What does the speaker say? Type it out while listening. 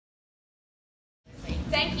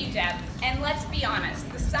Thank you, Deb. And let's be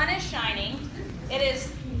honest, the sun is shining. It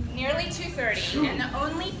is nearly 2:30, and the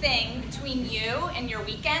only thing between you and your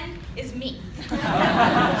weekend is me. So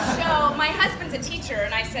my husband's a teacher,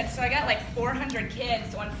 and I said, so I got like 400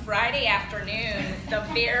 kids on Friday afternoon, the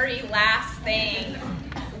very last thing.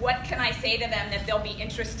 What can I say to them that they'll be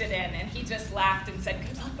interested in? And he just laughed and said,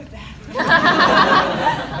 good luck with that.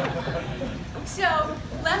 So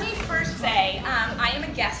let me first say, I am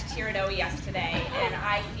a guest here at OES today, and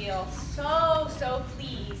I feel so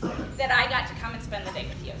pleased that I got to come and spend the day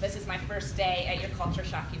with you. This is my first day at your Culture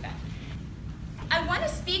Shock event. I want to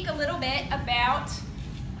speak a little bit about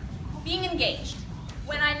being engaged.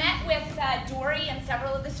 When I met with Dori and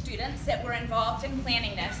several of the students that were involved in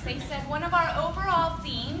planning this, they said one of our overall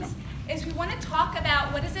themes is we want to talk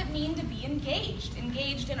about what does it mean to be engaged.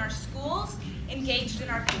 Engaged in our schools, engaged in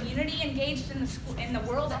our community, engaged in the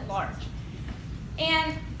world at large.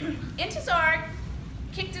 And Intizar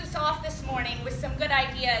kicked us off this morning with some good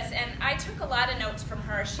ideas, and I took a lot of notes from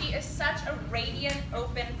her. She is such a radiant,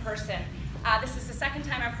 open person. This is the second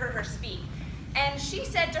time I've heard her speak. And she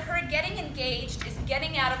said to her, getting engaged is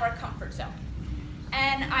getting out of our comfort zone.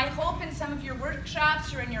 And I hope in some of your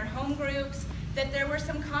workshops or in your home groups that there were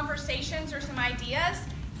some conversations or some ideas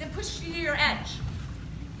that pushed you to your edge.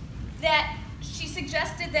 That she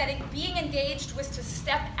suggested that being engaged was to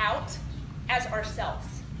step out as ourselves.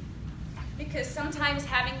 Because sometimes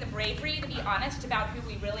having the bravery to be honest about who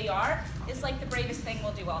we really are is like the bravest thing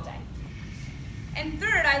we'll do all day. And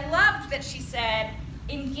third, I loved that she said,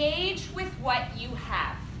 engage with what you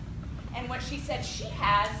have. And what she said she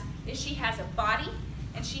has is she has a body,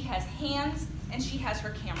 and she has hands, and she has her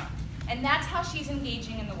camera. And that's how she's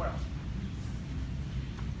engaging in the world.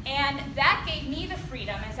 And that gave me the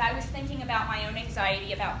freedom, as I was thinking about my own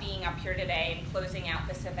anxiety about being up here today and closing out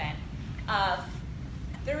this event,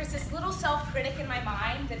 there was this little self-critic in my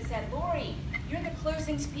mind that said, Lori, you're the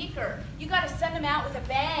closing speaker. You got to send them out with a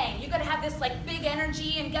bang. You got to have this like big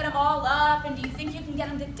energy and get them all up. And do you think you can get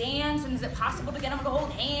them to dance? And is it possible to get them to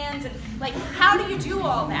hold hands? And like, how do you do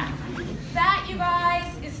all that? That, you guys,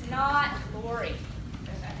 is not Lori.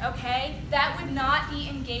 Okay? That would not be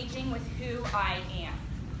engaging with who I am.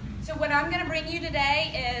 So what I'm going to bring you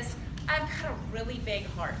today is I've got a really big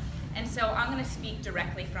heart. And so I'm going to speak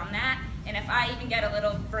directly from that. And if I even get a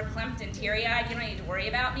little verklempt and teary-eyed, you don't need to worry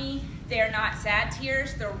about me. They're not sad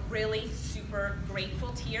tears. They're really super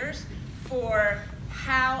grateful tears for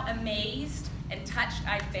how amazed and touched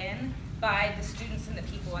I've been by the students and the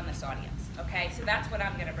people in this audience. Okay, so that's what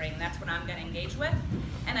I'm going to bring. That's what I'm going to engage with.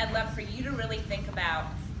 And I'd love for you to really think about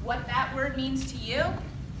what that word means to you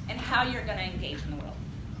and how you're going to engage in the world.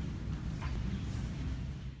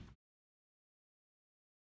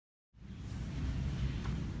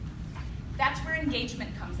 That's where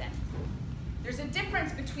engagement comes in. There's a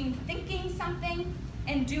difference between thinking something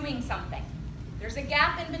and doing something. There's a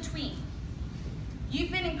gap in between. You've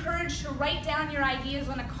been encouraged to write down your ideas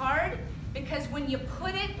on a card because when you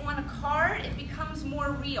put it on a card, it becomes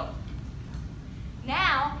more real.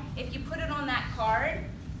 Now, if you put it on that card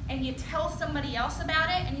and you tell somebody else about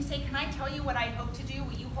it and you say, can I tell you what I hope to do?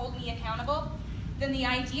 Will you hold me accountable? Then the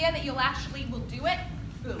idea that you'll actually will do it,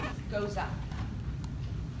 boom, goes up.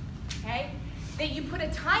 Okay? That you put a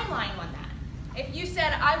timeline on that. If you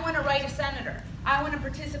said, I want to write a senator, I want to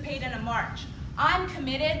participate in a march, I'm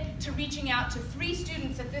committed to reaching out to 3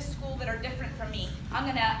 students at this school that are different from me. I'm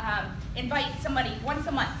going to invite somebody once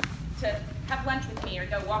a month to have lunch with me or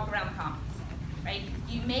go walk around the campus. Right?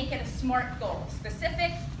 You make it a SMART goal.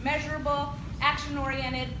 Specific, measurable,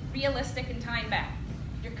 action-oriented, realistic, and time-bound.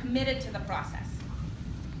 You're committed to the process.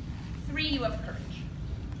 3, you have courage.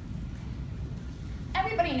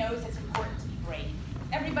 Everybody knows it's important to be brave.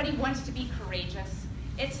 Everybody wants to be courageous.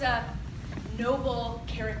 It's a noble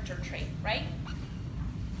character trait, right?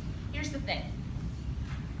 Here's the thing.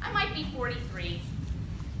 I might be 43.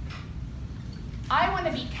 I want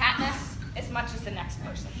to be Katniss as much as the next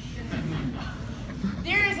person.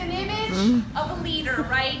 There is an image of a leader,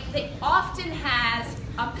 right, that often has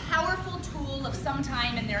a powerful tool of some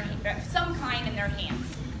kind in their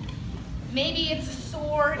hands. Maybe it's a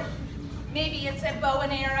sword. Maybe it's a bow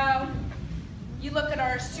and arrow. You look at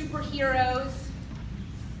our superheroes.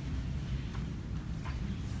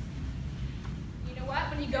 You know what?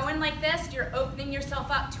 When you go in like this, you're opening yourself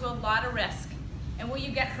up to a lot of risk. And will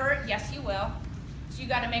you get hurt? Yes, you will. So you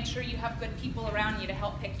got to make sure you have good people around you to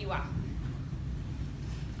help pick you up.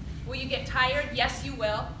 Will you get tired? Yes, you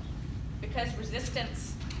will. Because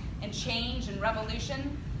resistance and change and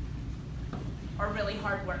revolution are really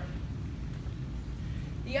hard work.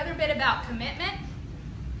 The other bit about commitment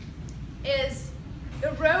is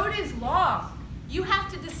the road is long. You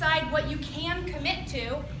have to decide what you can commit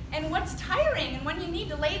to and what's tiring and when you need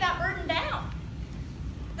to lay that burden down.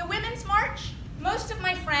 The Women's March, most of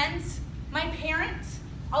my friends, my parents,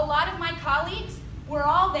 a lot of my colleagues were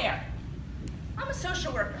all there. I'm a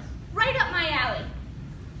social worker, right up my alley.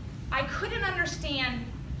 I couldn't understand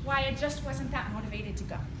why I just wasn't that motivated to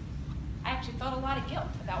go. I actually felt a lot of guilt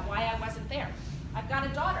about why I wasn't there. I've got a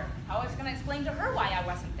daughter. How I was going to explain to her why I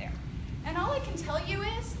wasn't there. And all I can tell you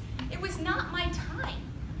is, it was not my time.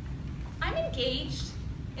 I'm engaged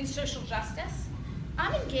in social justice.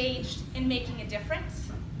 I'm engaged in making a difference.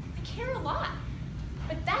 I care a lot.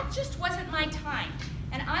 But that just wasn't my time.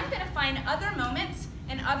 And I'm going to find other moments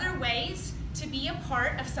and other ways to be a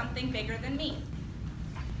part of something bigger than me.